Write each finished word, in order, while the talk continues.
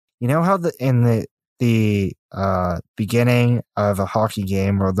You know how the beginning of a hockey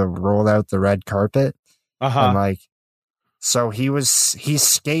game where they roll out the red carpet? And like, so he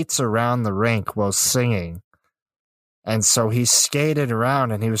skates around the rink while singing. And so he skated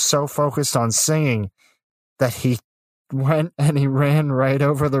around and he was so focused on singing that he went and he ran right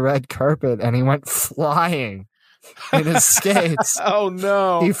over the red carpet and he went flying in his skates. Oh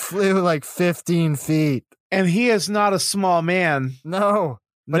no. He flew like 15 feet. And he is not a small man. No.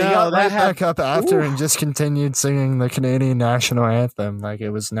 But he got right back up after and just continued singing the Canadian national anthem like it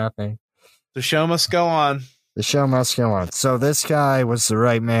was nothing. The show must go on. The show must go on. So this guy was the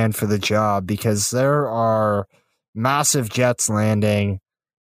right man for the job because there are massive jets landing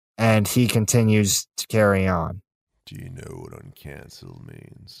and he continues to carry on. Do you know what uncancel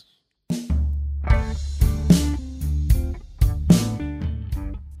means?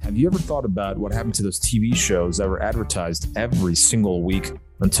 Have you ever thought about what happened to those TV shows that were advertised every single week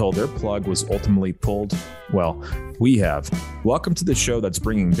until their plug was ultimately pulled? Well, we have. Welcome to the show that's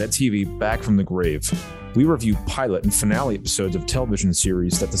bringing dead TV back from the grave. We review pilot and finale episodes of television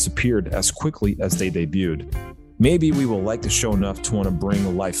series that disappeared as quickly as they debuted. Maybe we will like the show enough to want to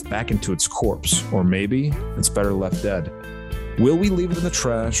bring life back into its corpse, or maybe it's better left dead. Will we leave it in the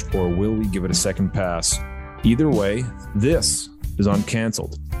trash, or will we give it a second pass? Either way, this is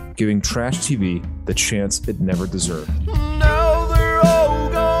Uncancelled, giving trash TV the chance it never deserved. Now they're all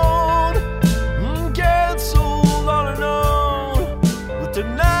gone, cancelled on and on, but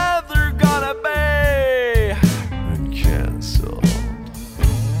tonight they're gonna be uncancelled.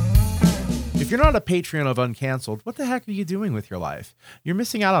 If you're not a Patreon of Uncancelled, what the heck are you doing with your life? You're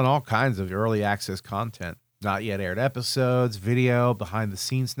missing out on all kinds of early access content, not yet aired episodes, video, behind the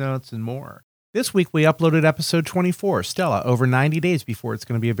scenes notes, and more. This week, we uploaded episode 24, Stella, over 90 days before it's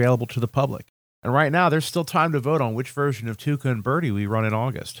going to be available to the public. And right now, there's still time to vote on which version of Tuca and Birdie we run in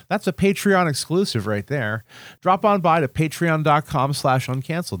August. That's a Patreon exclusive right there. Drop on by to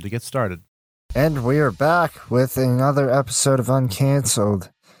patreon.com/uncancelled to get started. And we are back with another episode of Uncancelled.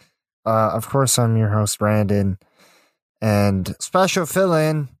 Of course, I'm your host, Brandon. And special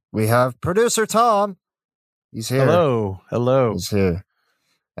fill-in, we have producer Tom. He's here. Hello. He's here.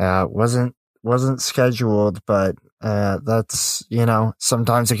 Wasn't scheduled, but that's,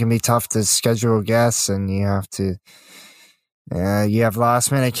 sometimes it can be tough to schedule guests and you have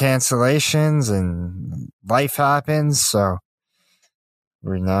last minute cancellations and life happens. So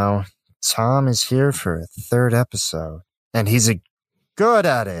Tom is here for a third episode and he's good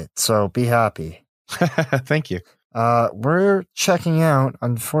at it. So be happy. Thank you. We're checking out.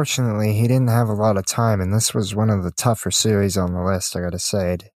 Unfortunately, he didn't have a lot of time and this was one of the tougher series on the list. I gotta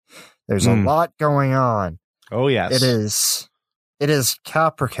say There's a lot going on. Oh, yes. It is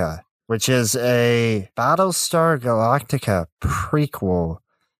Caprica, which is a Battlestar Galactica prequel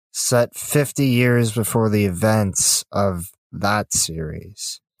set 50 years before the events of that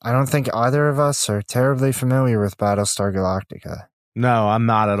series. I don't think either of us are terribly familiar with Battlestar Galactica. No, I'm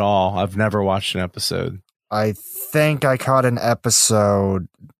not at all. I've never watched an episode. I think I caught an episode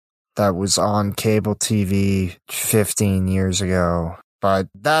that was on cable TV 15 years ago. But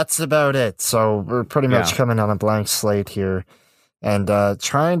that's about it. So we're pretty much coming on a blank slate here and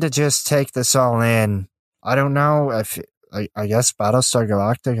trying to just take this all in. I don't know if I guess Battlestar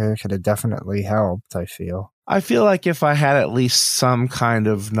Galactica could have definitely helped, I feel. I feel like if I had at least some kind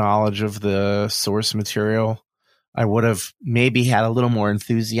of knowledge of the source material, I would have maybe had a little more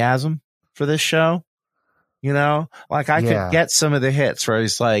enthusiasm for this show. I could get some of the hits where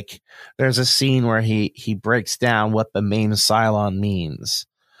he's like, there's a scene where he breaks down what the main Cylon means.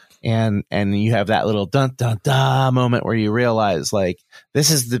 And you have that little dun dun dun moment where you realize like, this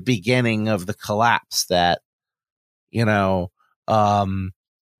is the beginning of the collapse that,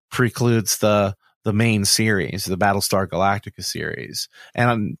 precludes the main series, the Battlestar Galactica series.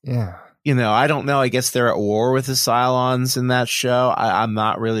 And I don't know. I guess they're at war with the Cylons in that show. I'm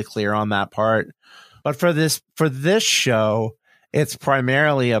not really clear on that part. But for this show, it's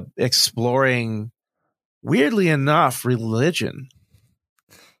primarily exploring, weirdly enough, religion.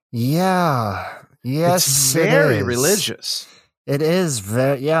 Yeah. Yes, it's very religious. It is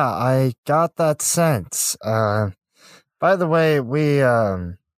very. Yeah, I got that sense. By the way, we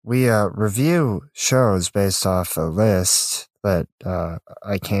review shows based off a list that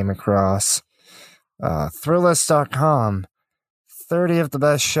I came across. Thrillist.com. 30 of the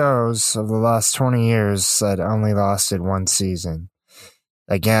best shows of the last 20 years that only lasted one season.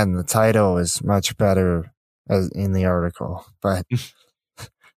 Again, the title is much better in the article, but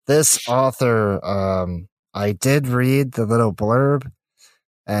this author, I did read the little blurb,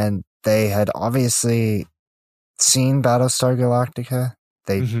 and they had obviously seen Battlestar Galactica,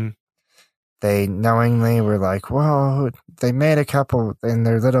 They knowingly were like, well, they made a couple in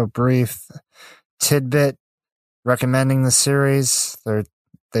their little brief tidbit recommending the series.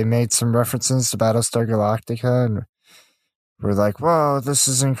 They made some references to Battlestar Galactica, and we're like, whoa, this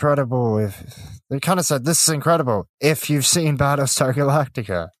is incredible. They kind of said, this is incredible if you've seen Battlestar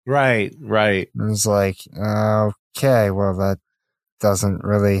Galactica. Right. And it was like, okay, well, that doesn't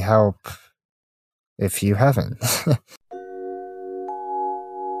really help if you haven't.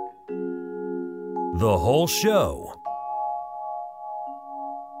 The whole show.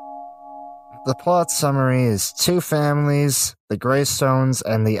 The plot summary is two families, the Greystones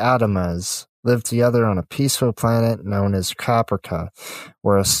and the Adamas, live together on a peaceful planet known as Caprica,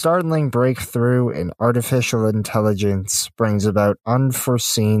 where a startling breakthrough in artificial intelligence brings about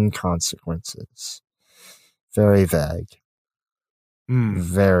unforeseen consequences. Very vague.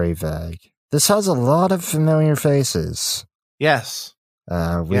 Very vague. This has a lot of familiar faces. Yes.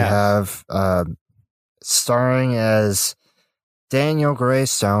 We have starring as Daniel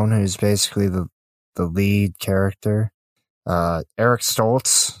Greystone, who's basically the lead character. Eric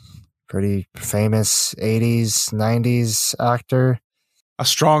Stolz, pretty famous 80s, 90s actor. A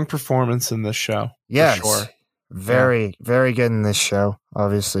strong performance in this show. Yes. For sure. Very good in this show.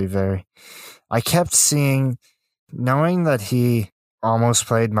 Obviously, very. I kept seeing, knowing that he almost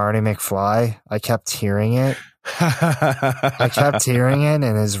played Marty McFly, I kept hearing it. I kept hearing it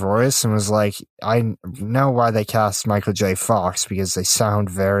in his voice and was like, I know why they cast Michael J. Fox, because they sound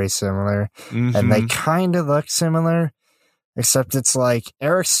very similar and they kind of look similar, except it's like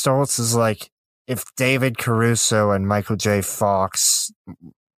Eric Stoltz is like if David Caruso and Michael J. Fox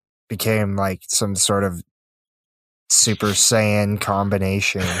became like some sort of Super Saiyan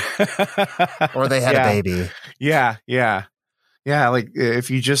combination or they had a baby. Yeah, like if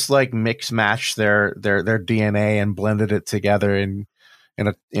you just like mix match their DNA and blended it together in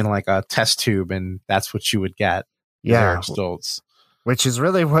like a test tube, and that's what you would get. Yeah, Eric Stoltz. Which is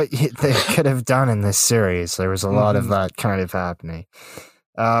really what they could have done in this series. There was a lot of that kind of happening.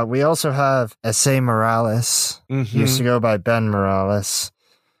 We also have S.A. Morales. He used to go by Ben Morales.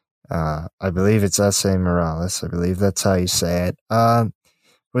 I believe it's S.A. Morales. I believe that's how you say it.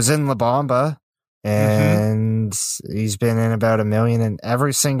 Was in La Bamba. And he's been in about 1 million in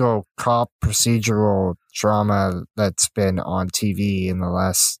every single cop procedural drama that's been on TV in the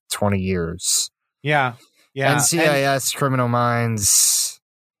last 20 years. Yeah. NCIS, Criminal Minds,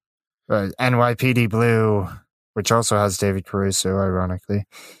 NYPD Blue, which also has David Caruso, ironically.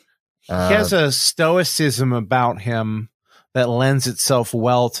 He has a stoicism about him that lends itself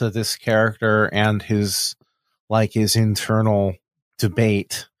well to this character and his internal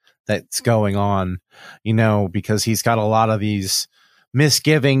debate that's going on, because he's got a lot of these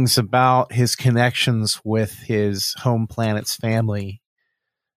misgivings about his connections with his home planet's family,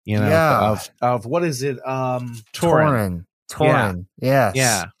 of what is it? Torin. Yes.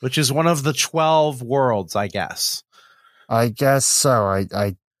 Yeah. Which is one of the 12 worlds, I guess. I guess so.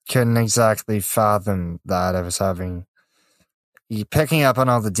 I couldn't exactly fathom that. I was picking up on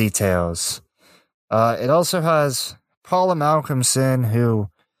all the details. It also has Paula Malcolmson, who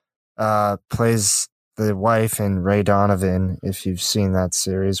plays the wife in Ray Donovan, if you've seen that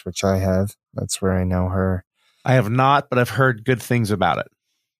series, which I have. That's where I know her. I have not, but I've heard good things about it.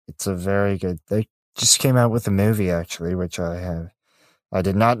 It's a very good... They just came out with a movie, actually, which I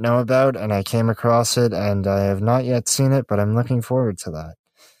did not know about, and I came across it, and I have not yet seen it, but I'm looking forward to that.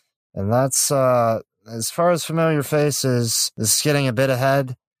 And that's, as far as familiar faces, this is getting a bit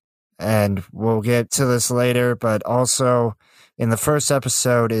ahead, and we'll get to this later, but also... In the first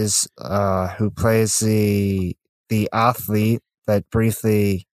episode is who plays the athlete that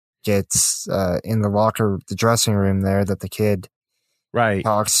briefly gets in the dressing room there that the kid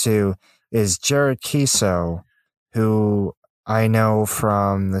talks to, is Jared Kiso, who I know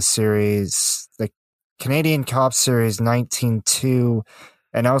from the series, the Canadian cop series 19-2,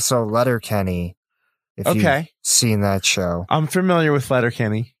 and also Letterkenny. If you've seen that show. I'm familiar with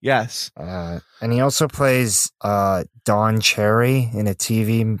Letterkenny, yes. And he also plays Don Cherry in a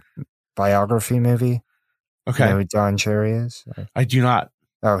TV biography movie. Okay. You know who Don Cherry is? I do not.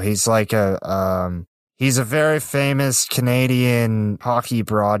 Oh, he's like he's a very famous Canadian hockey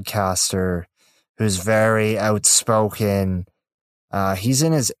broadcaster who's very outspoken. He's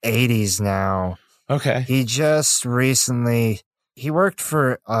in his 80s now. Okay. He just recently... He worked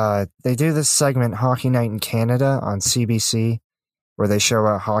for, they do this segment, Hockey Night in Canada on CBC, where they show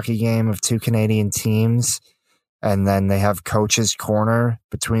a hockey game of two Canadian teams, and then they have Coach's Corner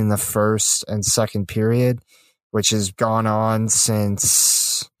between the first and second period, which has gone on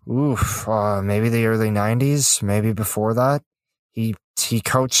since, maybe the early 90s, maybe before that. He he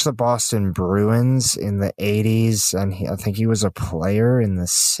coached the Boston Bruins in the 80s, and I think he was a player in the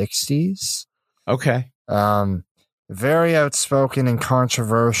 60s. Okay. Very outspoken and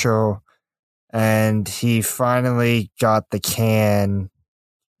controversial, and he finally got the can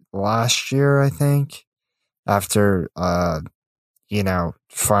last year, I think, after,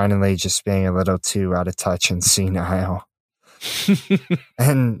 finally just being a little too out of touch and senile.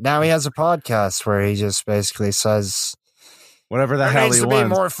 And now he has a podcast where he just basically says whatever the hell he wants. There needs to be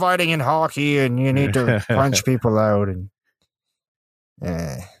more fighting in hockey, and you need to punch people out. And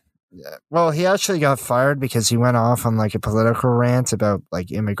well, he actually got fired because he went off on like a political rant about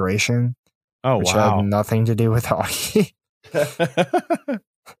like immigration. Oh, which wow. had nothing to do with hockey.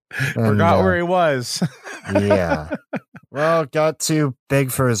 Forgot where he was. Yeah. Well, got too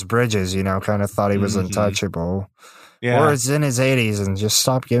big for his bridges, kind of thought he was untouchable. Yeah. Or is in his 80s and just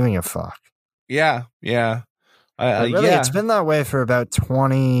stopped giving a fuck. Yeah. Yeah. Really, yeah. It's been that way for about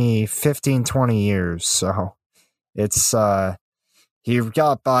 20 years. So it's, he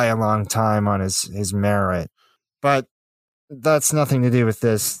got by a long time on his merit. But that's nothing to do with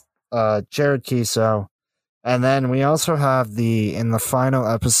this. Jared Kiso. And then we also have in the final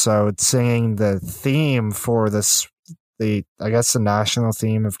episode singing the theme for I guess the national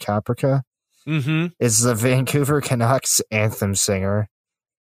theme of Caprica is the Vancouver Canucks anthem singer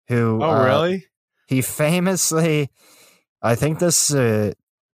who, really? He famously, I think this was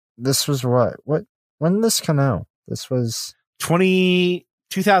when did this come out? This was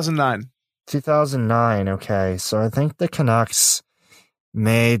 2009. 2009. Okay. So I think the Canucks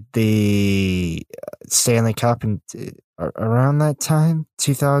made the Stanley Cup around that time,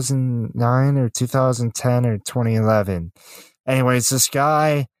 2009 or 2010 or 2011. Anyways, this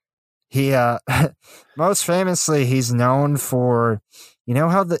guy, he most famously he's known for,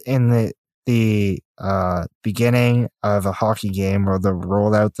 how in the beginning of a hockey game where they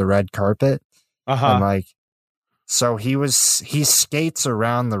roll out the red carpet, and so he skates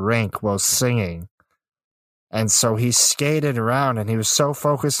around the rink while singing. And so he skated around and he was so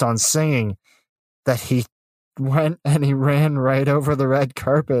focused on singing that he went and he ran right over the red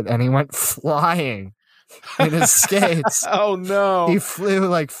carpet and he went flying in his skates. Oh, no. He flew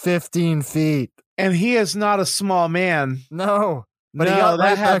like 15 feet. And he is not a small man. No. But he got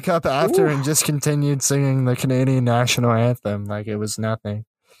right back up after and just continued singing the Canadian national anthem like it was nothing.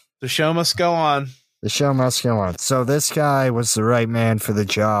 The show must go on. The show must go on. So this guy was the right man for the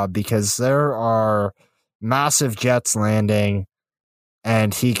job because there are massive jets landing,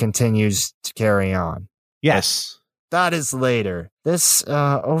 and he continues to carry on. Yes. That is later. This,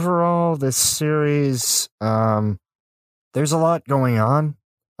 overall, this series, there's a lot going on.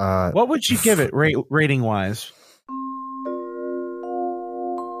 What would you give it rating-wise?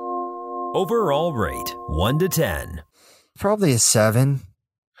 Overall rate, 1 to 10. Probably a 7.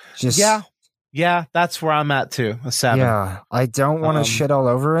 Yeah, that's where I'm at, too, a 7. Yeah, I don't want to shit all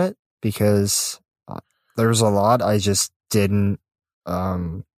over it because there's a lot I just didn't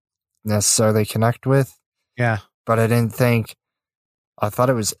necessarily connect with. Yeah. But I thought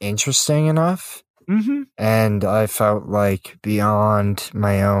it was interesting enough. Mm-hmm. And I felt like beyond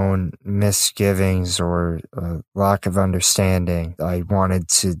my own misgivings or lack of understanding, I wanted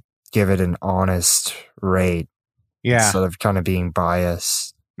to give it an honest rate. Yeah. Instead of kind of being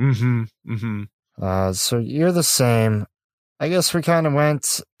biased. Mm-hmm. Mm-hmm. So you're the same. I guess we kind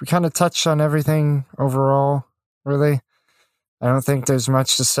of touched on everything overall, really. I don't think there's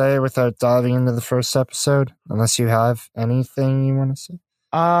much to say without diving into the first episode, unless you have anything you want to say.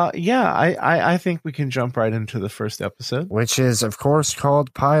 Yeah, I think we can jump right into the first episode. Which is, of course,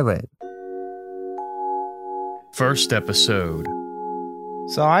 called Pilot. First episode.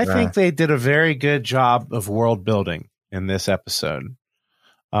 So I think they did a very good job of world building in this episode.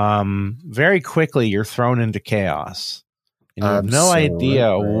 Very quickly, you're thrown into chaos. And you have no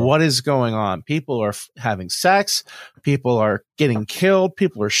idea what is going on. People are having sex. People are getting killed.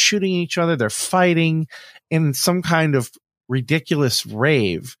 People are shooting each other. They're fighting in some kind of ridiculous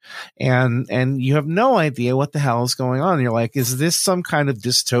rave. And you have no idea what the hell is going on. You're like, is this some kind of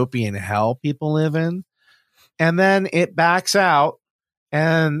dystopian hell people live in? And then it backs out.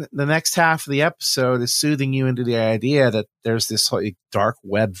 And the next half of the episode is soothing you into the idea that there's this like dark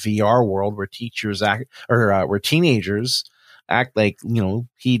web VR world where where teenagers act like,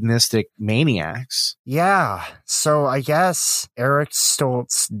 hedonistic maniacs. Yeah. So I guess Eric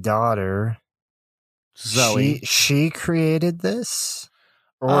Stolz's daughter, Zoe, she created this,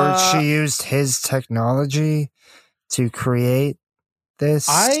 or she used his technology to create this.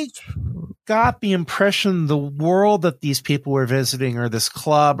 I got the impression the world that these people were visiting, or this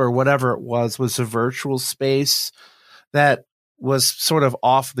club or whatever it was a virtual space that was sort of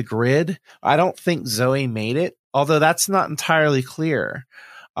off the grid. I don't think Zoe made it, although that's not entirely clear.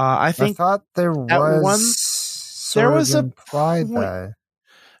 I thought there was implied that.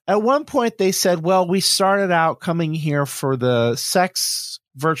 At one point they said, well, we started out coming here for the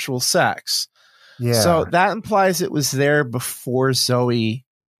virtual sex. Yeah. So that implies it was there before Zoe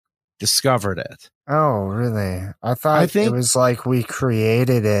discovered it. Oh, really? I think it was like we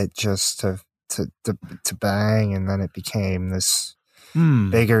created it just to bang, and then it became this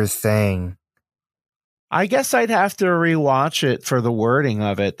bigger thing. I guess I'd have to rewatch it for the wording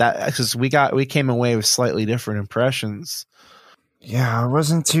of it. That because we came away with slightly different impressions. Yeah, I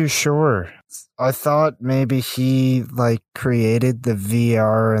wasn't too sure. I thought maybe he like created the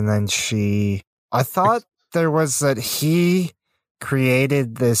VR and then I thought there was that he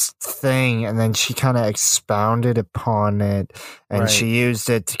created this thing and then she kind of expounded upon it and she used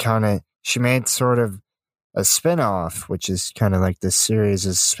it to she made sort of a spin-off, which is kind of like this series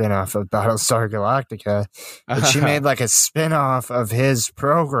is spin-off of Battlestar Galactica. But she made like a spin-off of his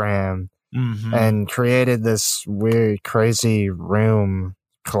program. Mm-hmm. And created this weird, crazy room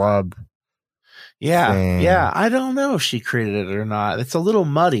club. Yeah, thing. yeah. I don't know if she created it or not. It's a little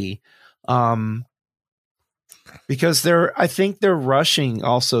muddy, because I think they're rushing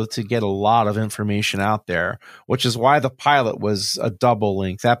also to get a lot of information out there, which is why the pilot was a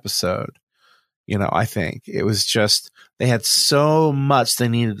double-length episode. I think it was just they had so much they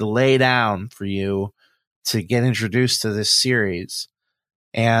needed to lay down for you to get introduced to this series.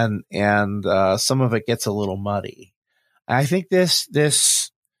 And some of it gets a little muddy. I think this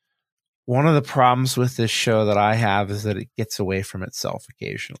one of the problems with this show that I have is that it gets away from itself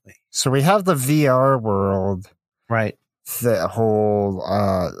occasionally. So we have the VR world, right? The whole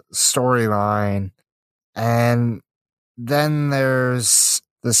storyline, and then there's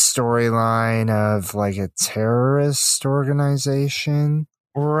the storyline of like a terrorist organization.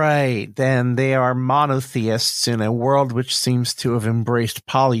 Right. Then they are monotheists in a world which seems to have embraced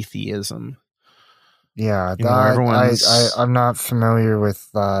polytheism. Yeah, I'm not familiar with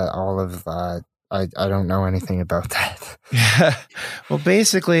all of that. I don't know anything about that. Yeah. Well,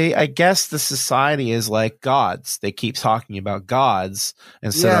 basically, I guess the society is like gods. They keep talking about gods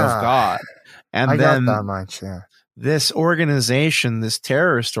instead of God. And I then got that much, yeah. This organization, this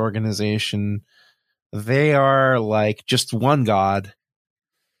terrorist organization, they are like just one god.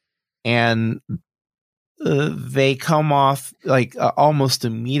 And they come off like almost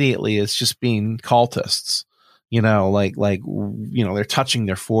immediately as just being cultists, they're touching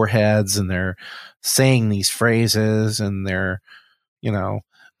their foreheads and they're saying these phrases and they're, we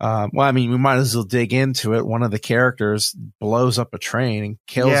might as well dig into it. One of the characters blows up a train and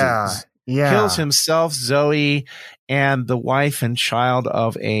kills himself, Zoe, and the wife and child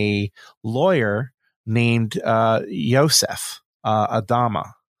of a lawyer named Yosef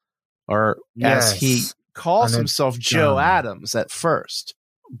Adama. Or as he calls himself, Joe Adams at first,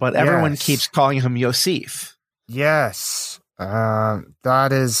 but everyone keeps calling him Yosef. Yes. That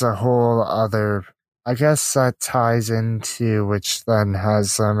is a whole other, I guess that ties into, which then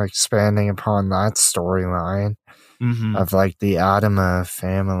has them expanding upon that storyline of like the Adama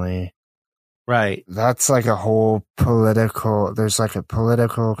family. Right. That's like a whole there's like a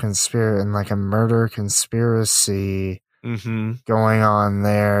political conspiracy and like a murder conspiracy going on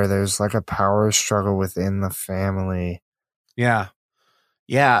there. There's like a power struggle within the family. Yeah.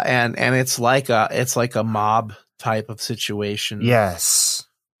 And it's like a mob type of situation. Yes.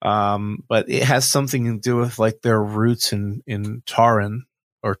 But it has something to do with like their roots in Tauren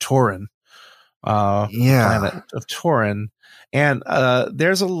or Tauren, planet of Tauren. And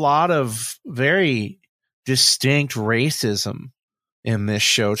there's a lot of very distinct racism in this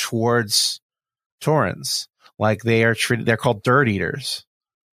show towards Taurens. Like they're called dirt eaters.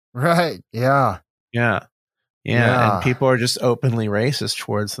 Right. Yeah. And people are just openly racist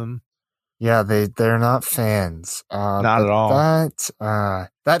towards them. Yeah, they're not fans. Not at all.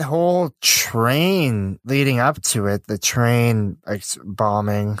 That whole train leading up to it, the train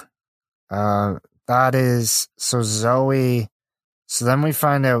bombing, that is so Zoe. So then we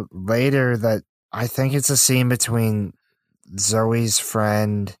find out later that I think it's a scene between Zoe's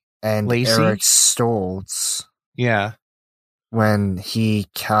friend and Lacey? Eric Stolz. Yeah. When he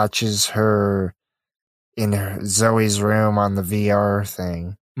catches her in Zoe's room on the VR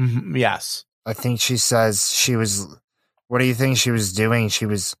thing. Mm-hmm. Yes. I think she says what do you think she was doing? She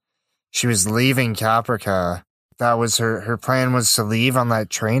was leaving Caprica. That was her plan, was to leave on that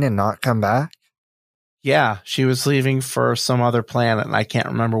train and not come back. Yeah, she was leaving for some other planet, and I can't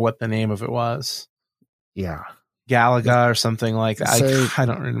remember what the name of it was. Yeah. Galaga or something like that. I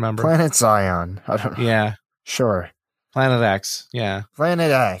don't remember. Planet Zion. I don't know. Yeah. Sure. Planet X, yeah.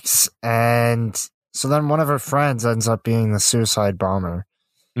 Planet X. And so then one of her friends ends up being the suicide bomber,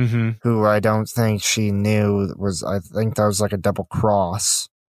 who I don't think she knew I think that was like a double cross.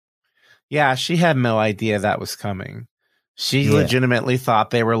 Yeah, she had no idea that was coming. She legitimately thought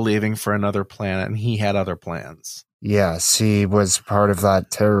they were leaving for another planet, and he had other plans. Yes, he was part of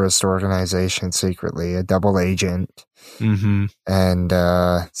that terrorist organization secretly, a double agent. And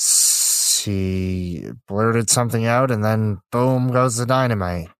she blurted something out, and then boom goes the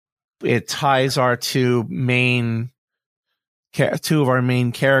dynamite. It ties our two of our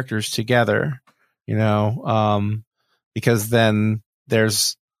main characters together, because then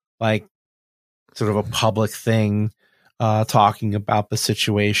there's like sort of a public thing talking about the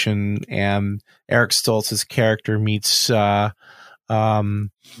situation, and Eric Stolz's character meets Morales.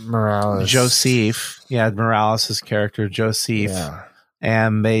 Joseph. Yeah, Morales' character, Joseph. Yeah.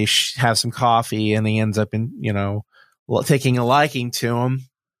 And they have some coffee, and he ends up taking a liking to him.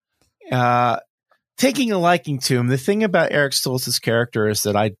 The thing about Eric Stolz's character is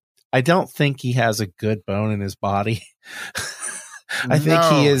that I don't think he has a good bone in his body. I think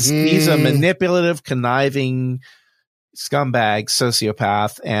he's a manipulative, conniving scumbag,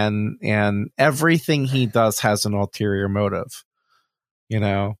 sociopath, and everything he does has an ulterior motive,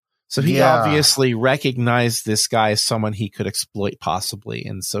 So he obviously recognized this guy as someone he could exploit possibly,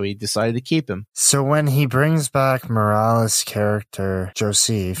 and so he decided to keep him. So when he brings back Morales' character,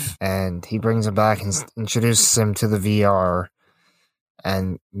 Joseph, and he brings him back and introduces him to the VR,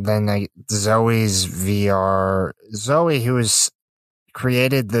 and then Zoe's VR, Zoe, who has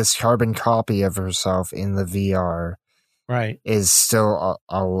created this carbon copy of herself in the VR, right, is still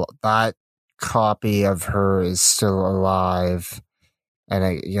that copy of her is still alive, and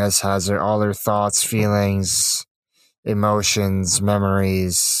I guess has all her thoughts, feelings, emotions,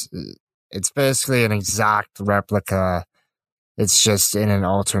 memories. It's basically an exact replica. It's just in an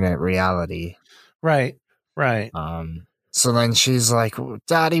alternate reality. Right. So then she's like,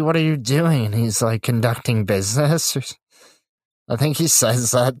 "Daddy, what are you doing?" And he's like, "Conducting business." I think he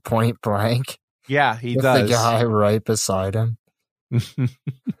says that point blank. Yeah, he does. The guy right beside him.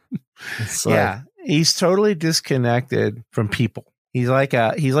 He's totally disconnected from people. He's like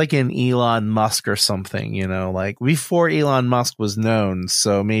an Elon Musk or something, like before Elon Musk was known.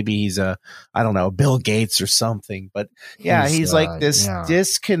 So maybe he's Bill Gates or something. But he's like this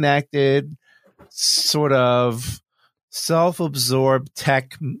disconnected, sort of self-absorbed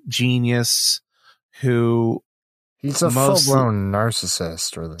tech genius who. He's a full-blown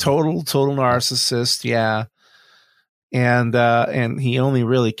narcissist, really. Total narcissist, yeah. And he only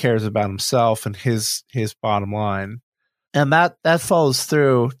really cares about himself and his bottom line, and that follows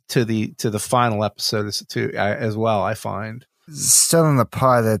through to the final episode too, as well. I find still in the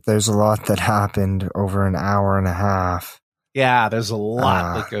pilot, there's a lot that happened over an hour and a half. Yeah, there's a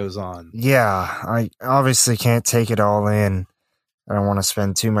lot that goes on. Yeah, I obviously can't take it all in. I don't want to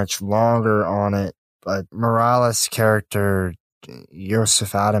spend too much longer on it. But Morales' character,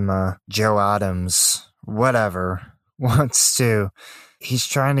 Joseph Adama, Joe Adams, whatever, he's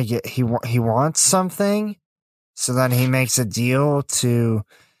trying to get, he wants something, so then he makes a deal to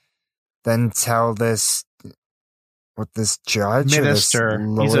then tell this judge, minister,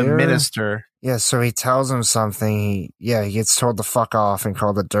 he's a minister. Yeah, so he tells him something, he gets told to fuck off and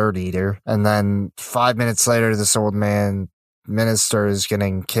called a dirt eater, and then 5 minutes later, this old man minister is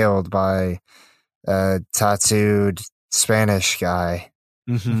getting killed by a tattooed Spanish guy.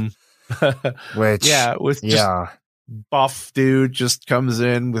 Which buff dude just comes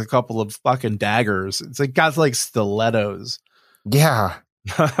in with a couple of fucking daggers. It's like got like stilettos. Yeah.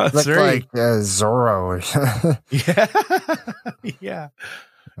 Looked like Zorro.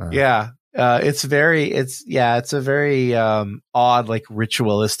 It's a very odd, like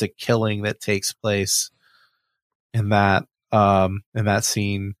ritualistic killing that takes place in that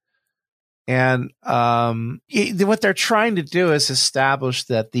scene. And what they're trying to do is establish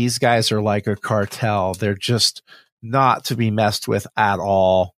that these guys are like a cartel. They're just not to be messed with at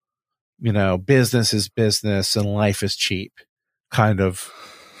all. Business is business and life is cheap kind of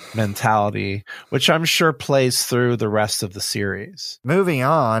mentality, which I'm sure plays through the rest of the series. Moving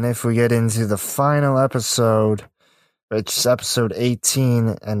on, if we get into the final episode, which is episode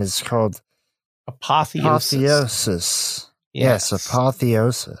 18 and is called Apotheosis. Yes,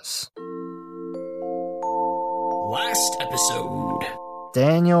 Apotheosis. Last episode.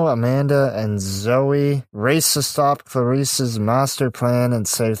 Daniel, Amanda, and Zoe race to stop Clarice's master plan and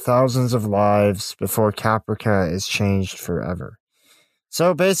save thousands of lives before Caprica is changed forever.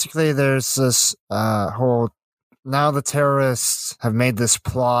 So basically there's this now the terrorists have made this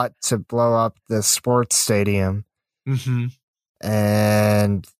plot to blow up the sports stadium Mm-hmm.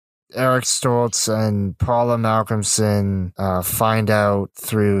 And Eric Stolz and Paula Malcolmson find out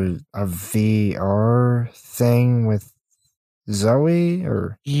through a VR thing with Zoe,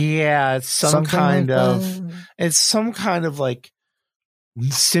 or it's some kind like of it's some kind of like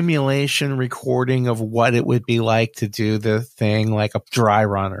simulation recording of what it would be like to do the thing, like a dry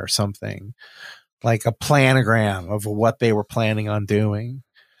run or something, like a planogram of what they were planning on doing.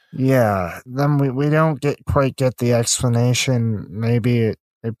 Yeah, then we don't quite get the explanation. Maybe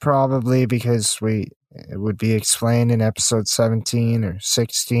it probably, because it would be explained in episode 17 or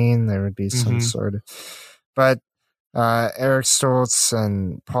 16. There would be some sort of, but Eric Stolz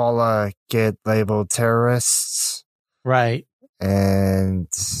and Paula get labeled terrorists, right? And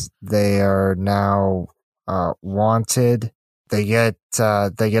they are now wanted. They get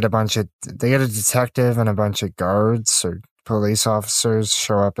a detective and a bunch of guards or police officers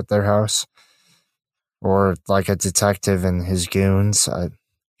show up at their house, or like a detective and his goons.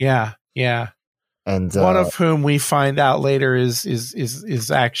 Yeah. And one of whom we find out later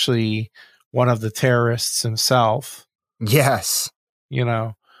is actually one of the terrorists himself. Yes.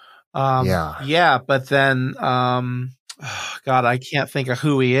 Yeah. But then, God, I can't think of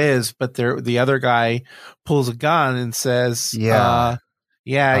who he is, but the other guy pulls a gun and says, you're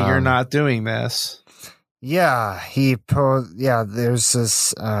not doing this. Yeah, there's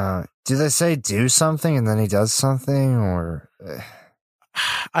this, do they say do something and then he does something, or?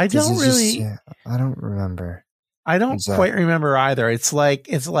 I don't remember. I don't quite remember either. It's like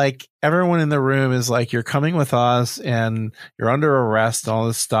everyone in the room is like, you're coming with us and you're under arrest, all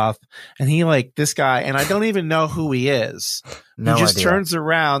this stuff. And this guy, and I don't even know who he is. No he just idea. turns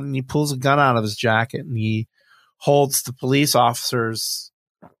around and he pulls a gun out of his jacket and he holds the police officers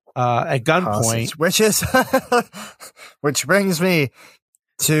at gunpoint. Which brings me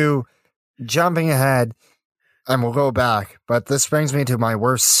to jumping ahead, and we'll go back, but this brings me to my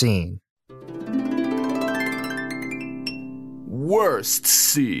worst scene. Worst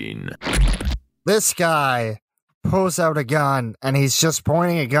scene. This guy pulls out a gun and he's just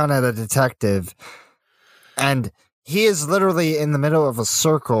pointing a gun at a detective, and he is literally in the middle of a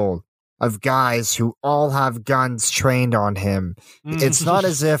circle of guys who all have guns trained on him. It's not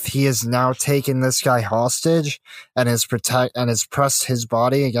as if he has now taken this guy hostage and has pressed his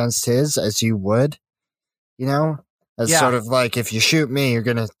body against his, as you would, sort of like, if you shoot me,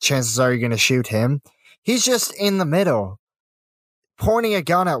 chances are you're gonna shoot him. He's just in the middle, pointing a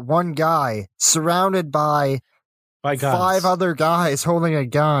gun at one guy, surrounded by 5 other guys holding a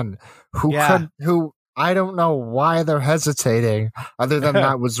gun who I don't know why they're hesitating, other than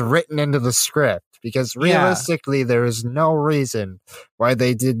that was written into the script, because realistically there is no reason why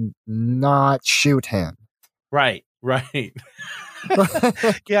they did not shoot him. Right. Yeah,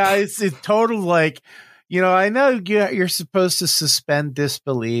 it's total, like, I know you're supposed to suspend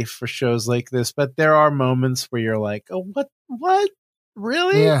disbelief for shows like this, but there are moments where you're like, oh, what?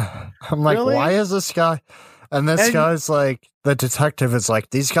 Really? Yeah. I'm like, really? Why is this guy? And guy's like, the detective is like,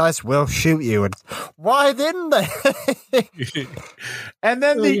 these guys will shoot you. And why didn't they? And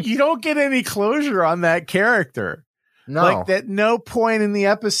then you don't get any closure on that character. No. Like, at no point in the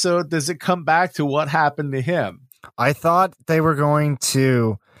episode does it come back to what happened to him. I thought they were going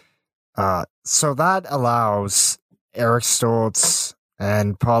to, so that allows Eric Stolz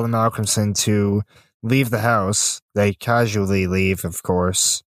and Paula Malcolmson to leave the house. They casually leave, of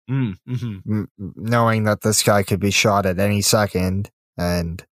course, knowing that this guy could be shot at any second,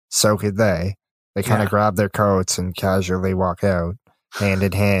 and so could they. They kind of grab their coats and casually walk out, hand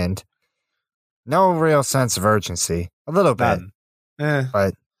in hand. No real sense of urgency. A little bit,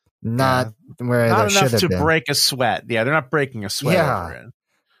 but not where not they should have been. Not enough to break a sweat. Yeah, they're not breaking a sweat over it.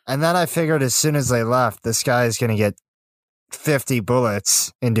 And then I figured as soon as they left, this guy is going to get 50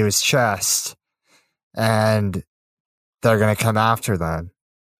 bullets into his chest, and they're going to come after them.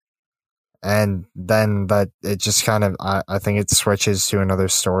 And then, but it just kind of, I think it switches to another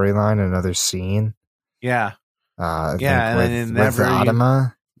storyline, another scene. Yeah. With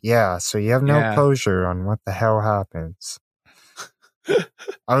Adama. Yeah, so you have no closure on what the hell happens.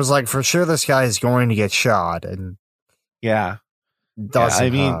 I was like, for sure this guy is going to get shot, and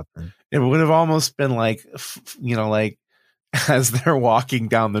doesn't happen. It would have almost been like, like as they're walking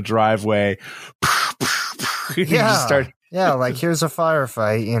down the driveway, like here's a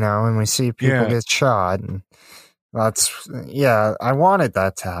firefight, and we see people get shot, and I wanted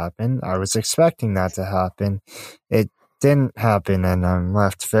that to happen. I was expecting that to happen. It didn't happen, and I'm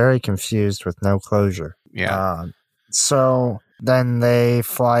left very confused with no closure. So then they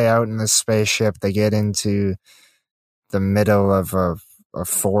fly out in the spaceship. They get into the middle of a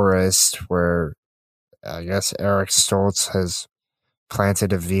forest where I guess Eric Stolz has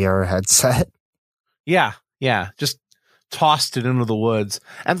planted a VR headset. Yeah, just tossed it into the woods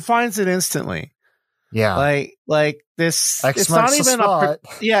and finds it instantly. Yeah, like this. X it's marks not the even spot.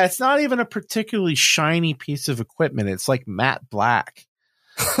 it's not even a particularly shiny piece of equipment. It's like matte black.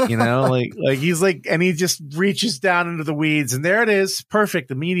 Like he's like, and he just reaches down into the weeds, and there it is, perfect,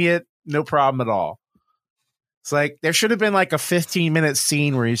 immediate, no problem at all. It's like there should have been like a 15-minute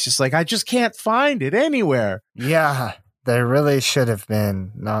scene where he's just like, I just can't find it anywhere. Yeah, there really should have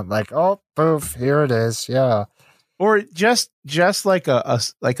been, not like, oh, poof, here it is. Yeah. Or just like a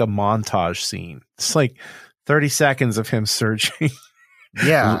montage scene. It's like 30 seconds of him searching.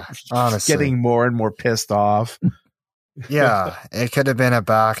 Yeah, honestly. Getting more and more pissed off. Yeah, it could have been a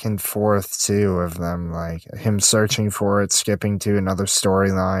back and forth too of them, like him searching for it, skipping to another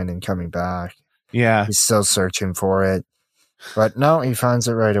storyline and coming back. Yeah. He's still searching for it. But no, he finds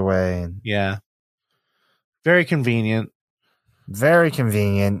it right away. Yeah. Very convenient. Very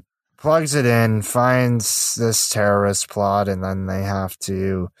convenient. Plugs it in, finds this terrorist plot, and then they have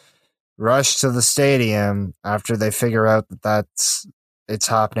to rush to the stadium after they figure out that it's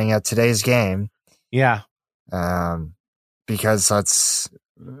happening at today's game. Yeah. Because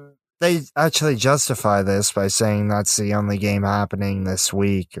they actually justify this by saying that's the only game happening this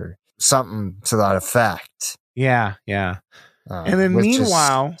week or something to that effect. Yeah. And then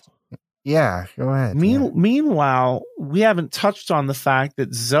meanwhile... Yeah, go ahead. Meanwhile, we haven't touched on the fact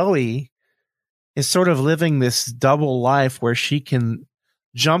that Zoe is sort of living this double life where she can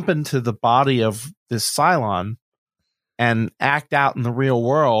jump into the body of this Cylon and act out in the real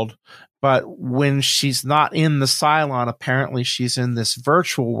world. But when she's not in the Cylon, apparently she's in this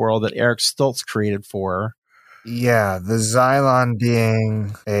virtual world that Eric Stolz created for her. Yeah, the Cylon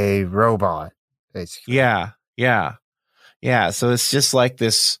being a robot, basically. Yeah, so it's just like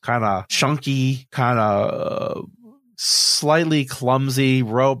this kind of chunky, kind of slightly clumsy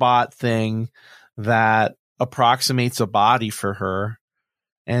robot thing that approximates a body for her.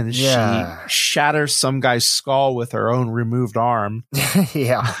 And she shatters some guy's skull with her own removed arm.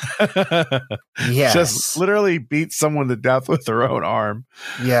 Yeah. Yes. Just literally beats someone to death with her own arm.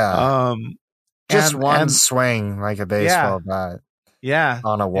 Yeah. Just one swing like a baseball bat. Yeah.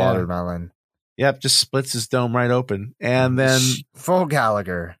 On a watermelon. Yep, just splits his dome right open. And then full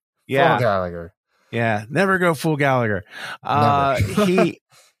Gallagher. Yeah. Full Gallagher. Yeah. Never go full Gallagher. And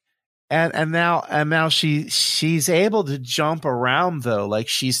now she's able to jump around though. Like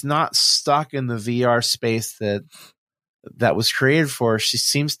she's not stuck in the VR space that was created for her. She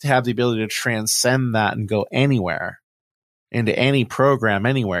seems to have the ability to transcend that and go anywhere, into any program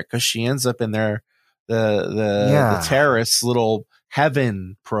anywhere, because she ends up in the terrorist's little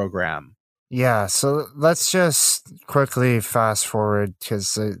heaven program. Yeah, so let's just quickly fast forward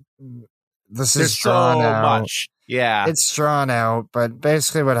because this is drawn out. Much. Yeah. It's drawn out, but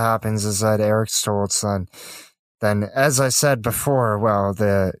basically what happens is that Eric Stolz then, as I said before,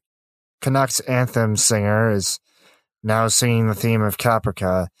 the Canucks anthem singer is now singing the theme of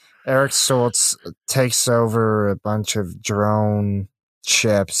Caprica. Eric Stolz takes over a bunch of drone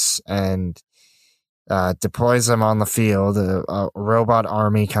ships and deploys them on the field. A robot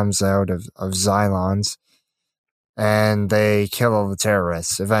army comes out of Xylons, and they kill all the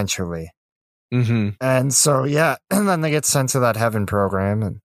terrorists eventually. Mm-hmm. And so, and then they get sent to that heaven program.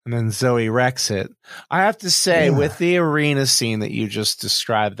 And then Zoe wrecks it. I have to say, with the arena scene that you just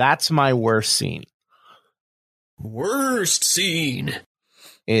described, that's my worst scene. Worst scene.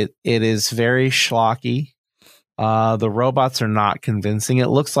 It is very schlocky. The robots are not convincing. It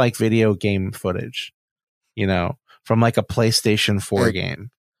looks like video game footage, from like a PlayStation 4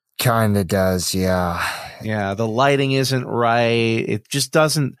 game. Kind of does, yeah. Yeah, the lighting isn't right. It just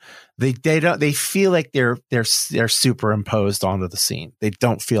doesn't. They feel like they're superimposed onto the scene. They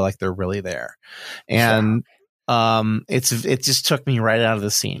don't feel like they're really there, and it just took me right out of the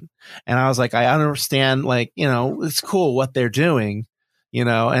scene. And I was like, I understand, it's cool what they're doing,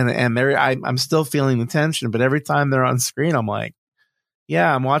 and I'm still feeling the tension. But every time they're on screen, I'm like,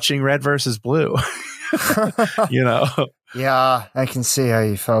 yeah, I'm watching Red versus Blue. Yeah, I can see how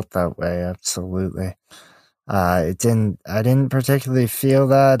you felt that way. Absolutely. I didn't particularly feel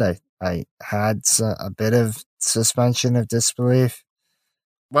that. I had a bit of suspension of disbelief.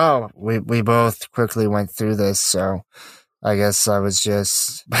 Well, we both quickly went through this, so I guess I was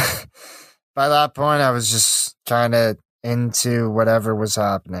just by that point I was just kind of into whatever was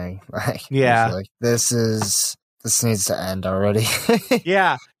happening. This needs to end already.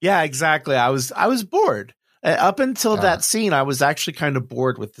 Yeah, exactly. I was bored. Up until that scene, I was actually kind of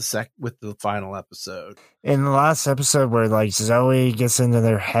bored with the final episode. In the last episode where like Zoe gets into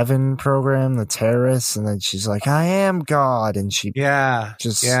their heaven program, the terrorists, and then she's like, I am God. And she kind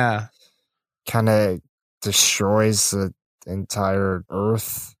of destroys the entire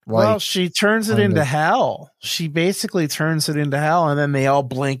earth. Well, she turns it into hell. She basically turns it into hell, and then they all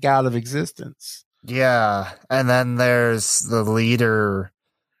blink out of existence. Yeah. And then there's the leader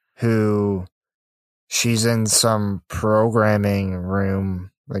who she's in some programming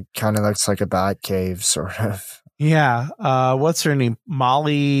room, like kind of looks like a bat cave, sort of. Yeah. What's her name?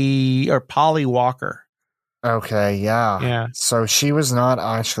 Polly Walker. Okay, yeah. Yeah. So she was not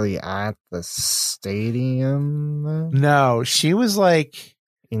actually at the stadium? No, she was like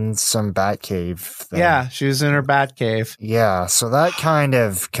in some bat cave thing. Yeah, she was in her bat cave. Yeah, so that kind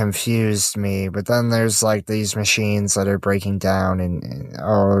of confused me. But then there's like these machines that are breaking down and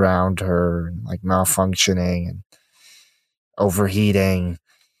all around her, like malfunctioning and overheating.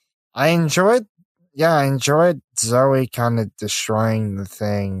 I enjoyed Zoe kind of destroying the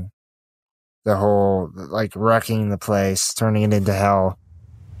thing. The whole, like, wrecking the place, turning it into hell.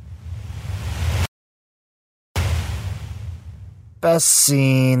 Best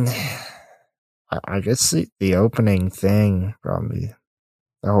scene, I guess the opening thing, probably.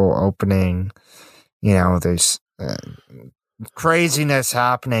 The whole opening, there's craziness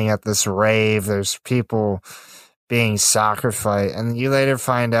happening at this rave. There's people being sacrificed. And you later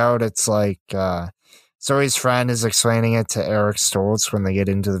find out it's like, Zoe's friend is explaining it to Eric Stolz when they get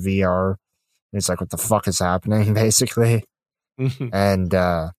into the VR. He's like, what the fuck is happening, basically? And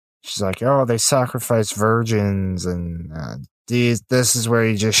she's like, oh, they sacrifice virgins, and this is where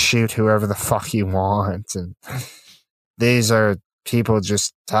you just shoot whoever the fuck you want. And these are people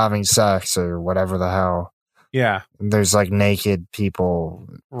just having sex or whatever the hell. Yeah. And there's like naked people.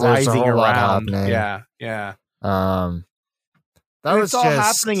 Writhing around. Happening. Yeah. It's all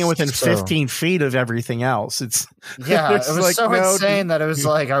happening within 15 feet of everything else. It was like, so insane that it was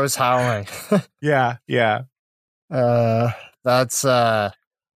like I was howling. Yeah. That's not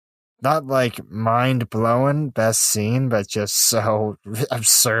like mind blowing best scene, but just so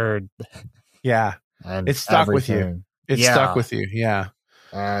absurd. Yeah, and it stuck with you. Stuck with you. Yeah.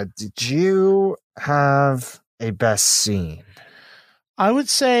 Did you have a best scene? I would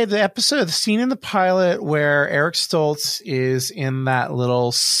say the scene in the pilot where Eric Stolz is in that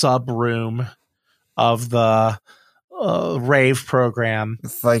little sub room of the rave program.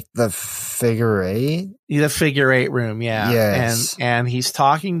 It's like the figure eight? The figure eight room, yeah. Yes. And he's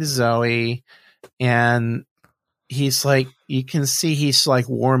talking to Zoe, and he's like, you can see he's like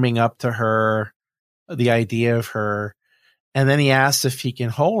warming up to her, the idea of her. And then he asks if he can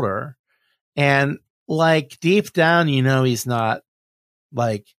hold her. And like deep down, he's not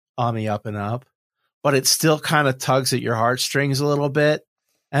like on the up and up, but it still kind of tugs at your heartstrings a little bit.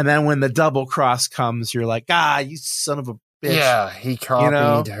 And then when the double cross comes, you're like, you son of a bitch. Yeah, he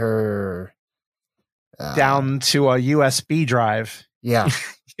copied her down to a USB drive. Yeah.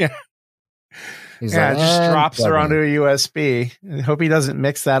 Yeah. He's just drops her onto a USB. I hope he doesn't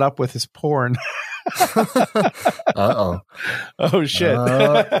mix that up with his porn. Uh-oh. Oh, shit.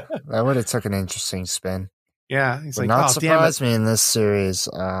 That would have took an interesting spin. Yeah. He's would like, not surprise me in this series.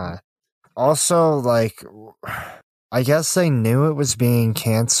 Also, like, I guess they knew it was being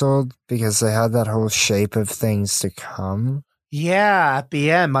canceled because they had that whole shape of things to come. Yeah, at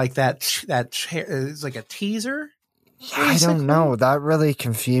the end, like that is like a teaser. Yeah, I don't know. That really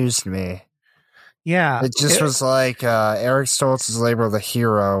confused me. Yeah. It just was like Eric Stolz is labeled a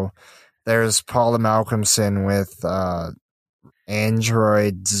hero. There's Paula Malcolmson with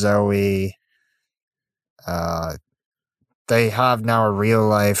Android Zoe. They have now a real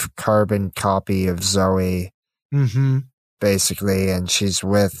life carbon copy of Zoe, basically, and she's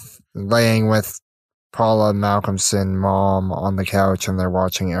laying with Paula Malcolmson, mom, on the couch, and they're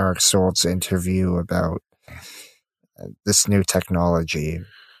watching Eric Stolz interview about this new technology.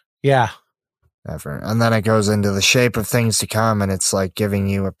 Yeah. Ever. And then it goes into the shape of things to come, and it's like giving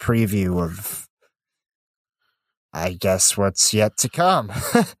you a preview of, I guess, what's yet to come.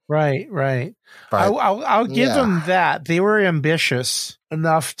 Right. But I'll give them that. They were ambitious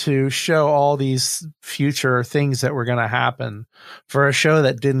enough to show all these future things that were going to happen for a show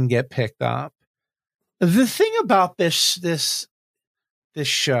that didn't get picked up. The thing about this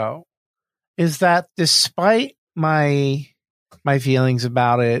show is that despite my feelings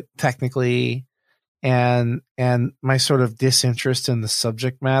about it technically and my sort of disinterest in the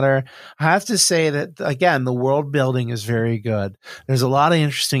subject matter, I have to say that, again, the world building is very good. There's a lot of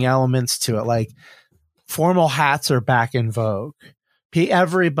interesting elements to it. Like, formal hats are back in vogue.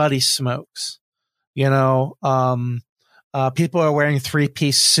 Everybody smokes. People are wearing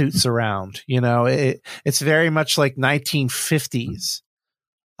 3-piece suits around. It's very much like 1950s.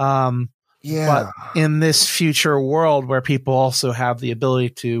 But in this future world where people also have the ability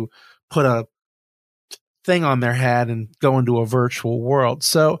to put a thing on their head and go into a virtual world.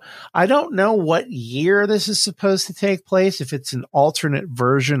 So I don't know what year this is supposed to take place, if it's an alternate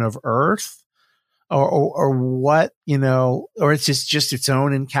version of Earth or what, or it's just its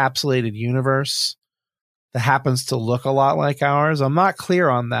own encapsulated universe that happens to look a lot like ours. I'm not clear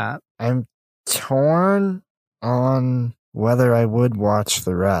on that. I'm torn on whether I would watch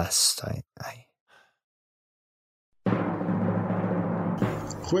the rest.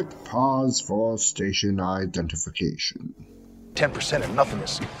 Quick pause for station identification. 10% of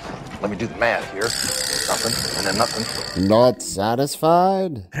nothingness. Let me do the math here. Nothing, and then nothing. Not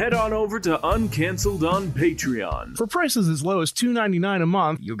satisfied? Head on over to Uncancelled on Patreon. For prices as low as $2.99 a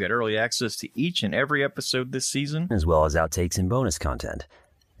month, you'll get early access to each and every episode this season, as well as outtakes and bonus content.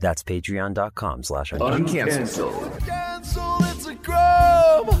 That's patreon.com/uncancelled. Cancel, it's a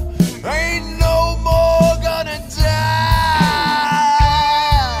crime. Ain't no more gonna die.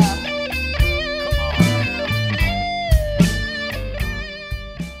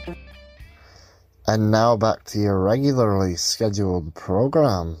 And now back to your regularly scheduled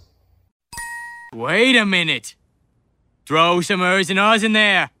program. Wait a minute. Throw some Ers and Ahs in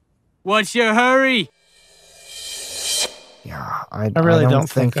there. What's your hurry? Yeah, I really don't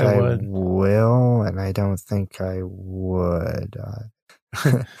think I would. will, and I don't think I would.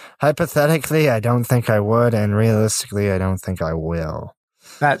 Hypothetically, I don't think I would, and realistically, I don't think I will.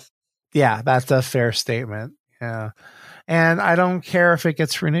 That's a fair statement. Yeah. And I don't care if it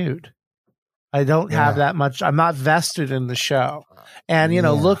gets renewed. I don't have that much. I'm not vested in the show. And,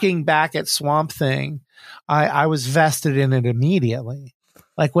 looking back at Swamp Thing, I was vested in it immediately.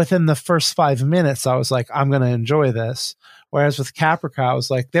 Like within the first 5 minutes, I was like, I'm going to enjoy this. Whereas with Caprica, I was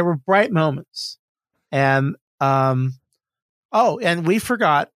like, there were bright moments. And, and we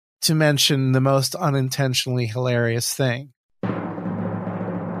forgot to mention the most unintentionally hilarious thing.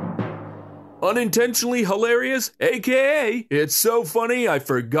 Unintentionally hilarious, aka it's so funny I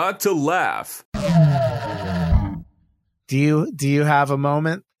forgot to laugh. Do you have a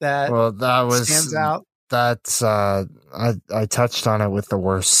moment that stands out? That's I touched on it with the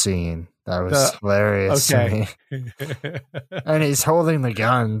worst scene. That was hilarious to me. And he's holding the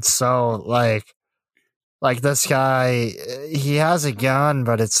gun, so like this guy, he has a gun,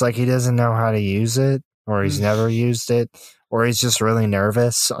 but it's like he doesn't know how to use it, or he's never used it, or he's just really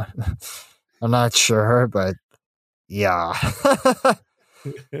nervous. I'm not sure, but yeah.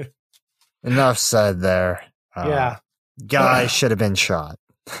 Enough said there. Guy should have been shot.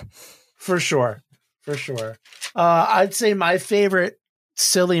 For sure. I'd say my favorite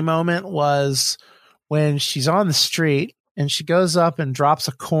silly moment was when she's on the street and she goes up and drops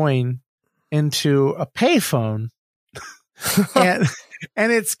a coin into a payphone and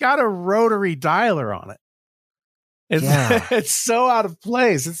it's got a rotary dialer on it. It's so out of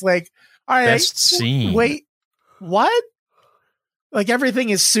place. It's like, all right, best scene. Wait, what? Like everything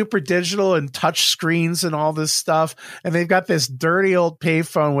is super digital and touch screens and all this stuff. And they've got this dirty old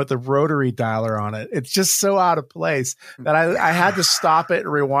payphone with a rotary dialer on it. It's just so out of place that I had to stop it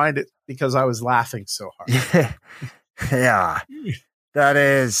and rewind it because I was laughing so hard. Yeah, that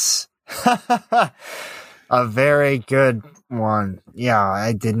is a very good one. Yeah,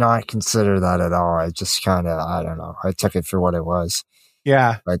 I did not consider that at all. I just kind of, I don't know. I took it for what it was.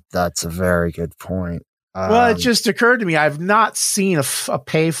 Yeah. But that's a very good point. Well, it just occurred to me, I've not seen a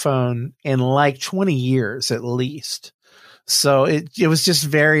payphone in like 20 years at least. So it was just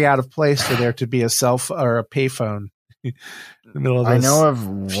very out of place for there to be a payphone in the middle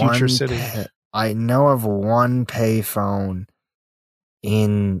of this future city. I know of one payphone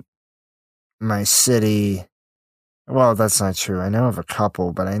in my city. Well, that's not true. I know of a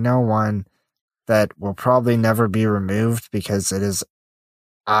couple, but I know one that will probably never be removed because it is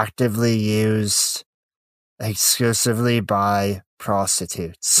actively used exclusively by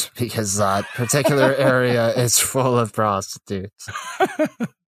prostitutes, because that particular area is full of prostitutes.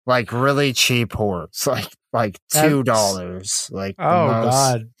 Like really cheap whores, like $2, like the most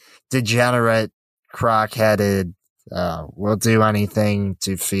God, degenerate, crack-headed, will do anything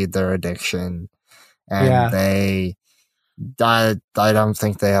to feed their addiction, and I don't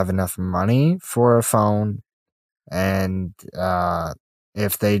think they have enough money for a phone, and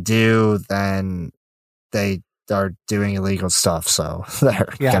if they do, then they are doing illegal stuff, so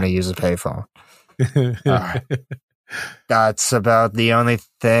they're going to use a payphone. That's about the only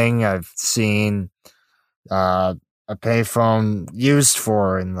thing I've seen a payphone used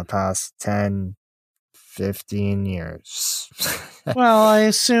for in the past 10 15 years. Well, I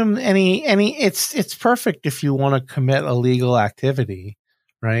assume it's perfect if you want to commit illegal activity,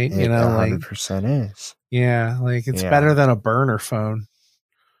 right? It 100% is. Yeah, like it's better than a burner phone.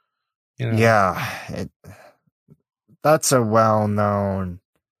 Yeah, that's a well-known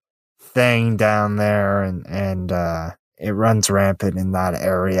thing down there, and it runs rampant in that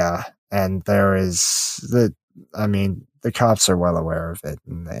area. And there is the cops are well aware of it,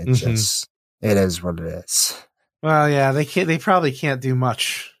 and it is what it is. Well, yeah, they probably can't do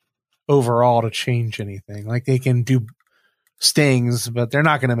much overall to change anything. Like they can do stings, but they're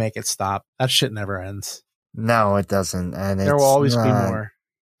not going to make it stop. That shit never ends. No, it doesn't, and there will always be more.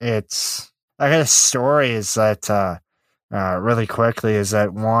 I got a story. Is that really quickly? Is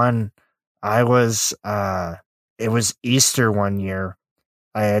that one? I was it was Easter one year.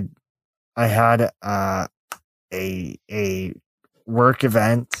 I had a work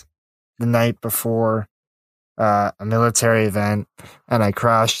event the night before, a military event, and I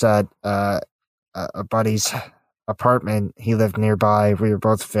crashed at a buddy's apartment. He lived nearby. We were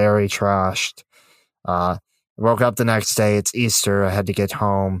both very trashed. I woke up the next day. It's Easter. I had to get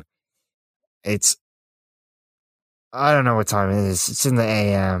home. I don't know what time it is. It's in the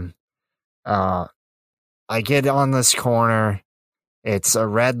AM. I get on this corner. It's a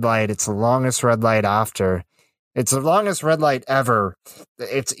red light. It's the longest red light after. It's the longest red light ever.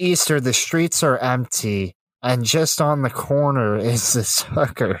 It's Easter. The streets are empty. And just on the corner is this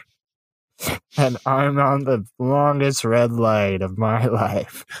hooker. And I'm on the longest red light of my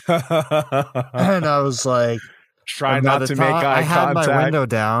life. And I was like, try not to make eye contact. I had my window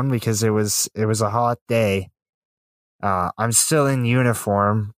down because it was a hot day. I'm still in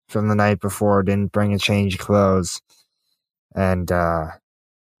uniform from the night before. Didn't bring a change of clothes. And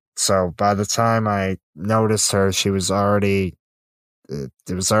so by the time I noticed her, it was already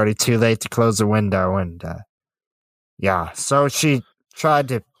too late to close the window. And so she tried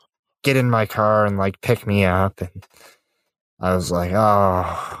to get in my car and like pick me up, and I was like,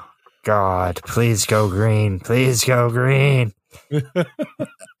 oh God, please go green, please go green.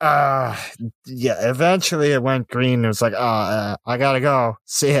 Eventually it went green. It was like, I gotta go,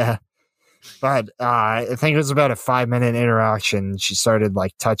 see ya. But I think it was about a 5-minute interaction. She started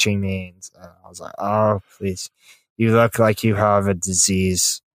like touching me, and I was like, oh please, you look like you have a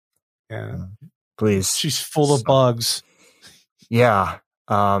disease. Yeah, please. She's full of bugs. Yeah.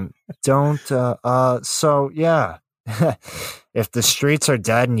 Don't, so yeah, if the streets are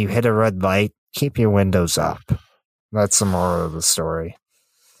dead and you hit a red light, keep your windows up. That's the moral of the story.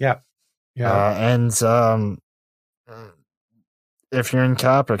 Yeah. Yeah. And, if you're in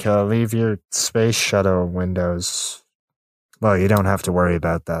Caprica, leave your space shuttle windows. Well, you don't have to worry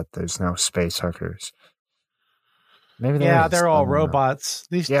about that. There's no space hookers. Maybe they're all robots.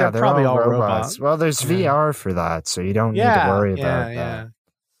 They're probably all robots. Well, there's VR for that, so you don't need to worry about that.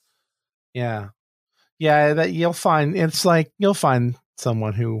 Yeah, that you'll find. It's like you'll find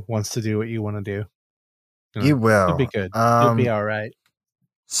someone who wants to do what you want to do. You will. It'll be good. You'll be all right.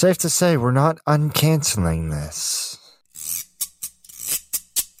 Safe to say, we're not uncanceling this.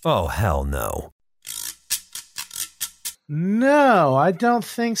 Oh, hell no. No, I don't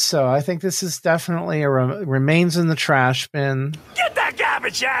think so. I think this is definitely remains in the trash bin. Get that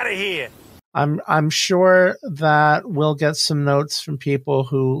garbage out of here! I'm sure that we'll get some notes from people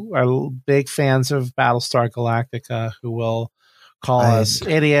who are big fans of Battlestar Galactica who will call us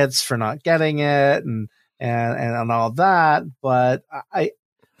idiots for not getting it and all that. But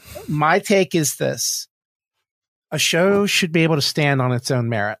my take is this: a show should be able to stand on its own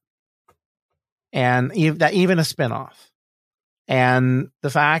merit, and even a spinoff. And the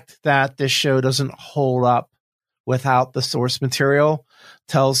fact that this show doesn't hold up without the source material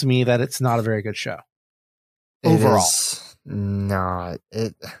tells me that it's not a very good show. Overall. I'm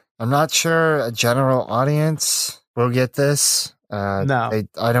not sure a general audience will get this. No.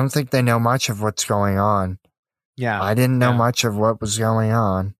 I don't think they know much of what's going on. Yeah. I didn't know much of what was going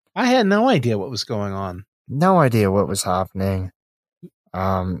on. I had no idea what was going on. No idea what was happening.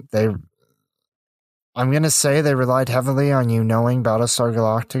 I'm going to say they relied heavily on you knowing Battlestar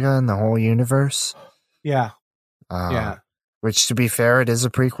Galactica and the whole universe. Yeah. Which, to be fair, it is a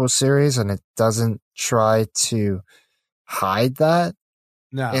prequel series, and it doesn't try to hide that.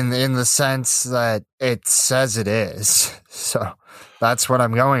 No. In the sense that it says it is. So that's what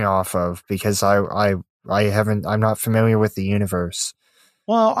I'm going off of, because I'm not familiar with the universe.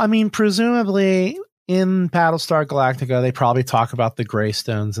 Well, I mean, presumably in Battlestar Galactica, they probably talk about the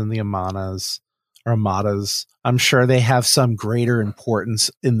Greystones and the Armadas. I'm sure they have some greater importance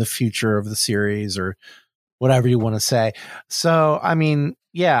in the future of the series, or whatever you want to say. So, I mean,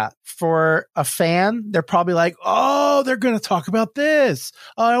 for a fan, they're probably like, oh, they're going to talk about this.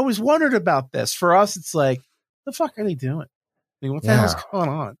 Oh, I always wondered about this. For us, it's like, the fuck are they doing? I mean, what the hell's going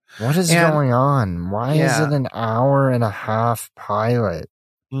on? What is going on? Why is it an hour-and-a-half pilot?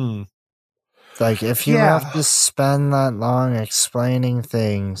 Like, if you have to spend that long explaining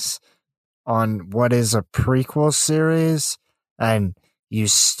things on what is a prequel series, and you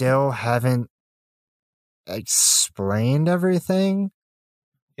still haven't explained everything,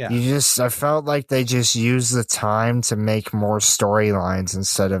 I felt like they just used the time to make more storylines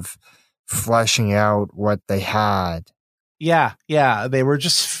instead of fleshing out what they had. They were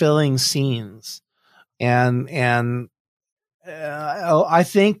just filling scenes, and I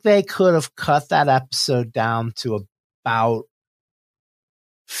think they could have cut that episode down to about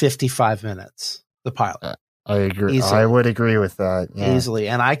 55 minutes. The pilot, I agree. Easily. I would agree with that easily,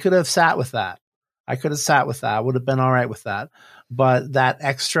 and I could have sat with that. I would have been all right with that. But that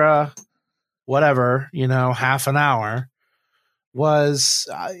extra, whatever, half an hour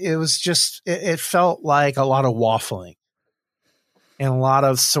it felt like a lot of waffling. And a lot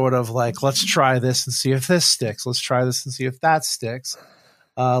of sort of like, let's try this and see if this sticks. Let's try this and see if that sticks.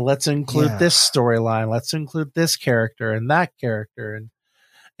 Let's include this storyline. Let's include this character and that character.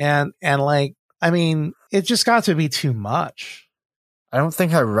 And like, I mean, it just got to be too much. I don't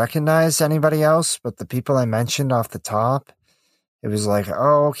think I recognized anybody else, but the people I mentioned off the top, it was like,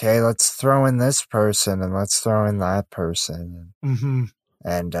 oh, okay, let's throw in this person and let's throw in that person. Mm-hmm.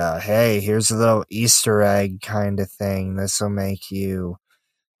 And, hey, here's a little Easter egg kind of thing. This will make you...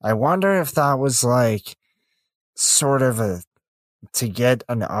 I wonder if that was like sort of to get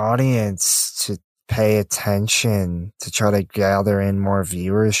an audience to pay attention, to try to gather in more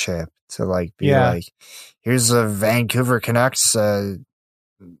viewership, to like be like, here's a Vancouver Canucks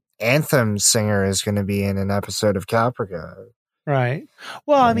anthem singer is going to be in an episode of Caprica. Right.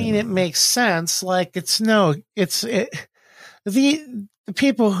 Well, I mean, it makes sense. Like, the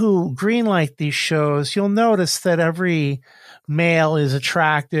people who greenlight these shows, you'll notice that every male is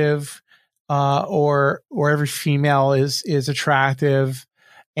attractive, or every female is attractive,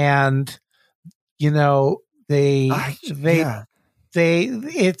 and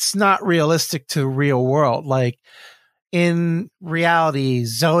it's not realistic to real world. Like in reality,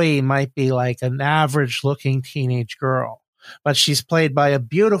 Zoe might be like an average looking teenage girl, but she's played by a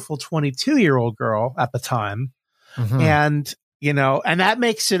beautiful 22-year-old girl at the time. Mm-hmm. And that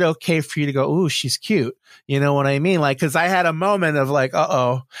makes it okay for you to go, ooh, she's cute. You know what I mean? Like, cause I had a moment of like,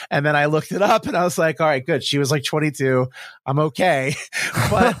 uh-oh. And then I looked it up and I was like, all right, good. She was like 22. I'm okay.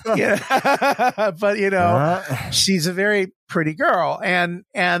 But, she's a very pretty girl. And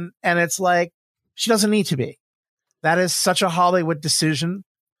it's like, she doesn't need to be. That is such a Hollywood decision.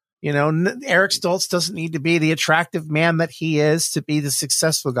 Eric Stolz doesn't need to be the attractive man that he is to be the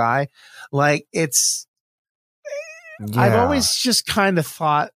successful guy. Like, I've always just kind of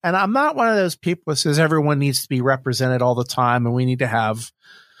thought, and I'm not one of those people who says everyone needs to be represented all the time and we need to have,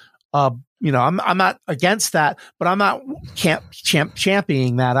 I'm not against that, but I'm not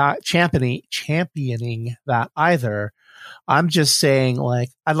championing that either. I'm just saying, like,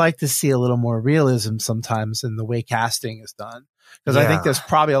 I'd like to see a little more realism sometimes in the way casting is done. Because I think there's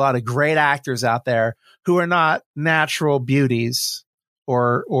probably a lot of great actors out there who are not natural beauties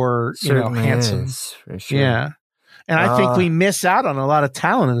or handsome. For sure. Yeah. And I think we miss out on a lot of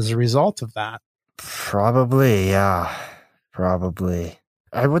talent as a result of that. Probably, yeah. Probably.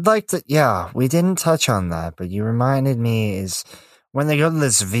 I would like to, we didn't touch on that, but you reminded me is when they go to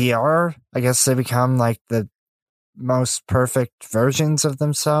this VR, I guess they become like the most perfect versions of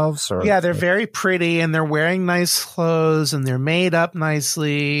themselves. Or they're very pretty and they're wearing nice clothes and they're made up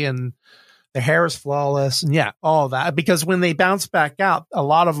nicely and their hair is flawless and all of that. Because when they bounce back out, a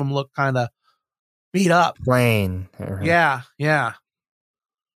lot of them look kind of beat up, plain. Bit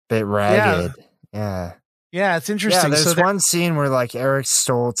ragged. Yeah, it's interesting. There's one scene where like Eric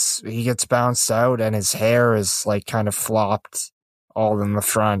Stolz, he gets bounced out and his hair is like kind of flopped all in the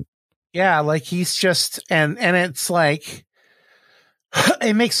front. Yeah, like he's just and it's like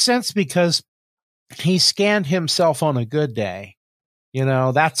it makes sense because he scanned himself on a good day.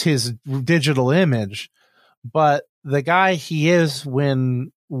 That's his digital image. But the guy he is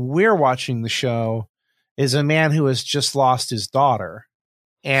when we're watching the show is a man who has just lost his daughter.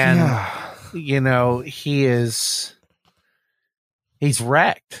 And, he's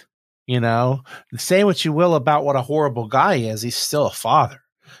wrecked, say what you will about what a horrible guy he is. He's still a father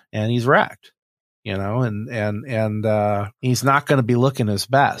and he's wrecked, and he's not going to be looking his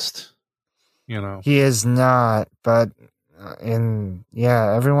best, He is not, but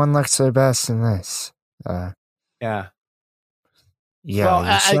everyone looks their best in this.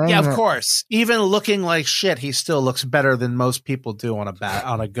 Yeah, well, yeah, of course. Even looking like shit, he still looks better than most people do on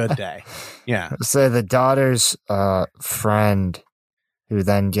a good day. Yeah. So the daughter's friend, who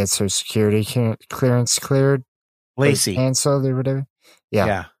then gets her security clearance cleared, Lacey, canceled or whatever.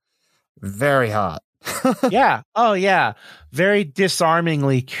 Yeah, very hot. Yeah. Oh, yeah. Very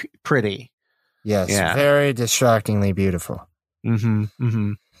disarmingly pretty. Yes. Yeah. Very distractingly beautiful. Mm-hmm.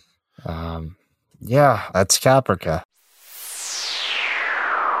 Mm-hmm. Yeah, that's Caprica.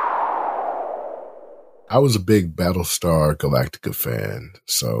 I was a big Battlestar Galactica fan,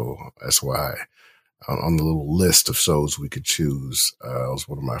 so that's why on the little list of shows we could choose, it was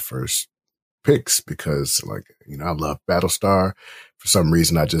one of my first picks because, like, you know, I love Battlestar. For some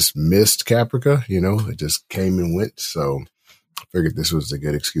reason, I just missed Caprica. You know, it just came and went. So I figured this was a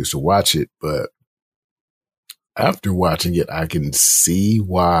good excuse to watch it. But after watching it, I can see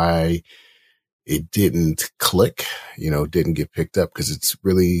why it didn't click, you know, didn't get picked up, because it's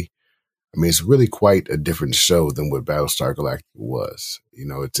really quite a different show than what Battlestar Galactica was. You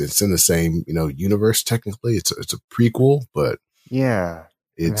know, it's in the same, you know, universe technically. It's a prequel, but yeah.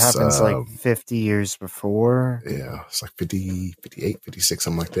 It happens like 50 years before. Yeah, it's like 50, 58, 56,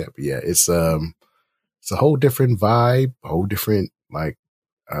 something like that. But yeah, it's a whole different vibe, a whole different like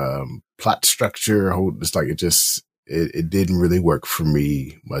plot structure. It's like it didn't really work for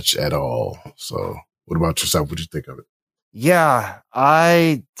me much at all. So, what about yourself? What did you think of it? Yeah,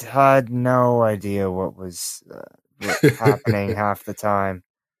 I had no idea what was happening half the time.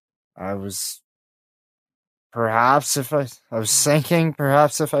 I was thinking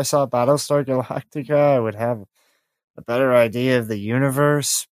perhaps if I saw Battlestar Galactica, I would have a better idea of the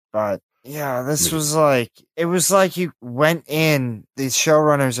universe. But yeah, this was like, it was like you went in, these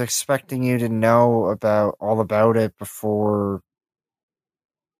showrunners expecting you to know all about it before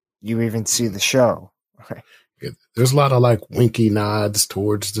you even see the show. There's a lot of like winky nods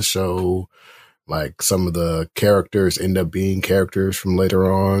towards the show. Like some of the characters end up being characters from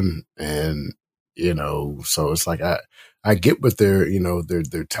later on. And, you know, so it's like, I get what they're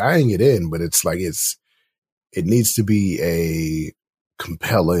tying it in, but it's like, it needs to be a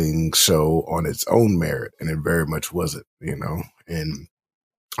compelling show on its own merit. And it very much wasn't, you know, and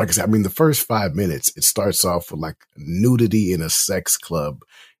like I said, I mean, the first 5 minutes, it starts off with like nudity in a sex club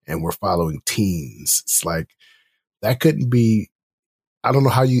and we're following teens. It's like, that couldn't be, I don't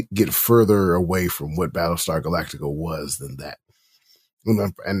know how you get further away from what Battlestar Galactica was than that.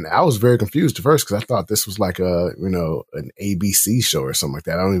 And I was very confused at first because I thought this was like an ABC show or something like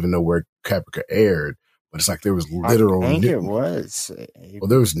that. I don't even know where Caprica aired, but it's like there was literal nudity. It was. Well,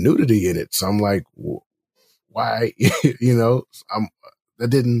 there was nudity in it. So I'm like, why? You know,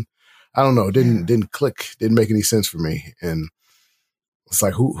 didn't click, didn't make any sense for me. And it's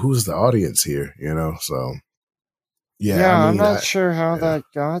like, who's the audience here? You know, so. Yeah, I mean, I'm not sure how that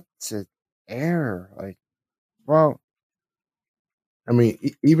got to air. Like, well, I mean,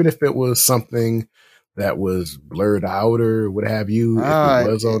 even if it was something that was blurred out or what have you, if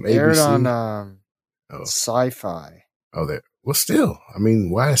it was on ABC, aired on SyFy. Oh, well, still, I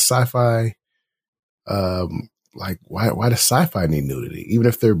mean, why is SyFy? Like, why does SyFy need nudity? Even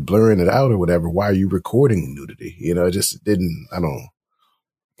if they're blurring it out or whatever, why are you recording nudity? You know, it just didn't. I don't.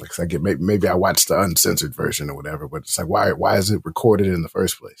 Like I get maybe I watched the uncensored version or whatever, but it's like why is it recorded in the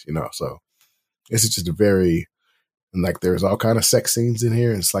first place? You know, so it's just and like there's all kind of sex scenes in here,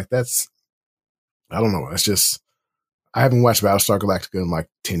 and it's like I don't know. It's just I haven't watched Battlestar Galactica in like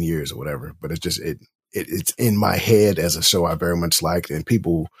 10 years or whatever, but it's just it's in my head as a show I very much liked, and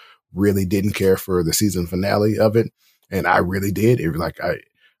people really didn't care for the season finale of it, and I really did. It was like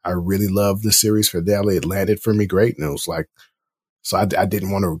I really loved the series finale. It landed for me great, and it was like. So I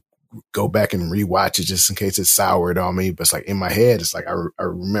didn't want to go back and rewatch it just in case it soured on me. But it's like in my head, it's like I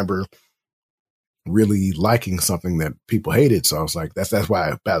remember really liking something that people hated. So I was like, that's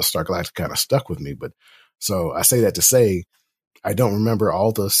why Battlestar Galactica kind of stuck with me. But so I say that to say, I don't remember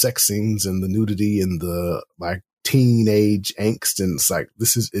all the sex scenes and the nudity and the like teenage angst. And it's like,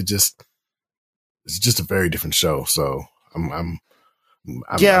 it's just a very different show. So I'm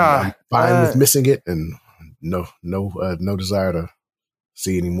fine with missing it and no desire to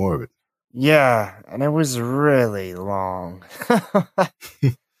see any more of it. Yeah, and it was really long.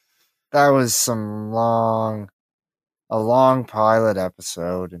 That was a long pilot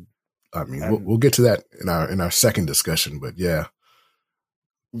episode. And I mean, we'll get to that in our second discussion, but yeah.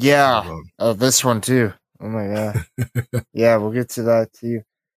 Yeah. This one too. Oh my god. Yeah, we'll get to that too.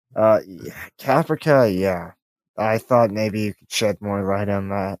 Caprica, yeah. I thought maybe you could shed more light on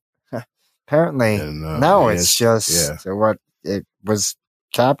that. Apparently, no, it's just what it was.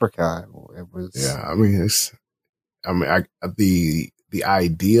 Caprica. It was. Yeah, I mean, I mean, the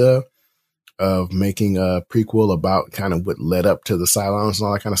idea of making a prequel about kind of what led up to the Cylons and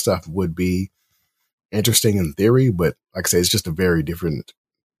all that kind of stuff would be interesting in theory, but like I say, it's just a very different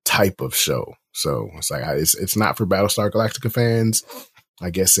type of show. So it's like it's not for Battlestar Galactica fans. I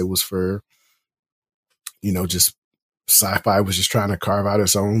guess it was for, just SyFy was just trying to carve out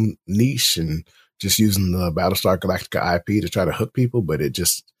its own niche and just using the Battlestar Galactica IP to try to hook people. But I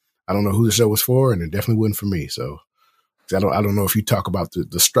don't know who the show was for, and it definitely wasn't for me. So I don't know if you talk about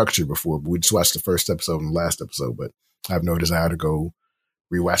the structure before, but we just watched the first episode and the last episode, but I have no desire to go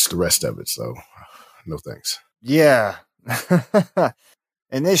rewatch the rest of it. So no thanks. Yeah.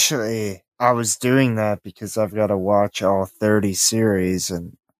 Initially, I was doing that because I've got to watch all 30 series,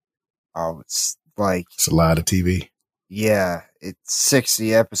 and I was like... It's a lot of TV. Yeah, it's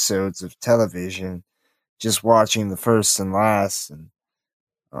 60 episodes of television, just watching the first and last, and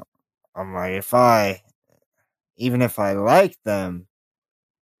I'm like, even if I like them,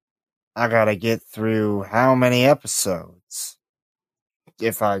 I gotta get through how many episodes?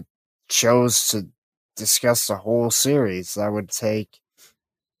 If I chose to discuss the whole series, that would take...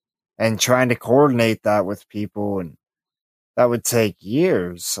 And trying to coordinate that with people, and that would take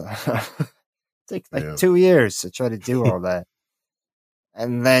years. Take 2 years to try to do all that.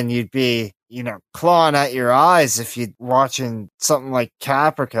 And then you'd be, clawing at your eyes if you're watching something like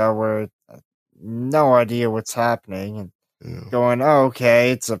Caprica where no idea what's happening, and going, oh, okay,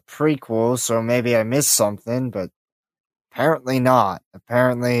 it's a prequel, so maybe I missed something, but apparently not.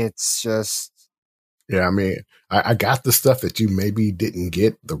 Apparently it's just... Yeah, I mean, I got the stuff that you maybe didn't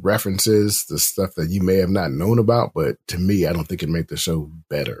get, the references, the stuff that you may have not known about, but to me, I don't think it made the show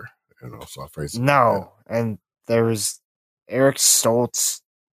better. So I'll phrase it. No, and there was Eric Stolz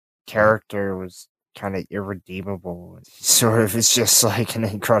character was kind of irredeemable. He sort of is just like an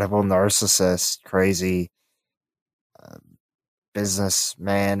incredible narcissist, crazy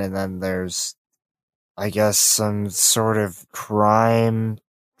businessman, and then there's, I guess, some sort of crime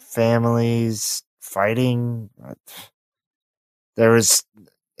families fighting. I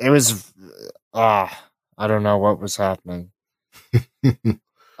don't know what was happening.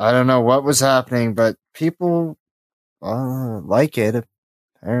 I don't know what was happening, but people like it,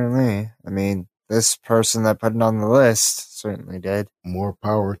 apparently. I mean, this person that put it on the list certainly did. More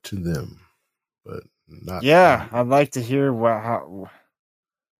power to them, but not... Yeah, I'd like to hear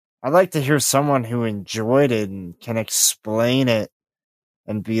I'd like to hear someone who enjoyed it and can explain it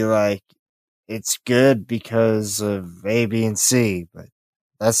and be like, it's good because of A, B, and C, but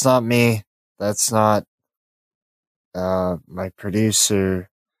that's not me. That's not my producer,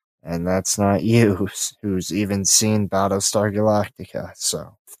 and that's not you, who's even seen Battlestar Galactica.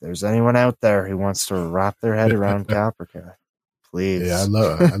 So if there's anyone out there who wants to wrap their head around Caprica, please. Yeah, I'd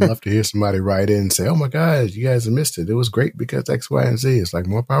love to hear somebody write in and say, oh my God, you guys have missed it. It was great because X, Y, and Z. It's like,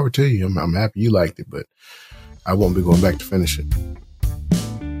 more power to you. I'm happy you liked it, but I won't be going back to finish it.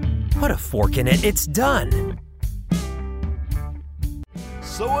 Put a fork in it, it's done.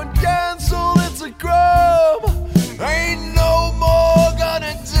 So uncancelled, it's a crime. Ain't no more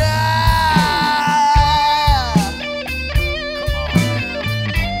gonna die.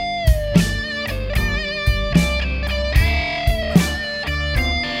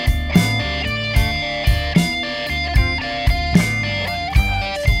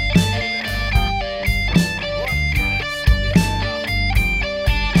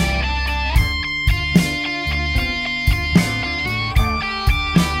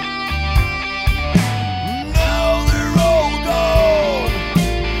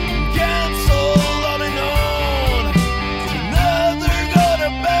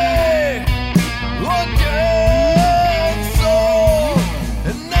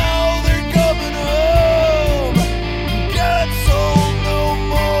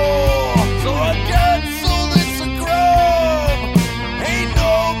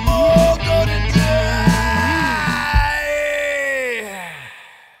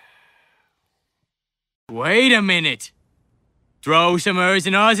 Wait a minute. Throw some Ers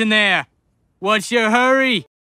and Oz in there. What's your hurry?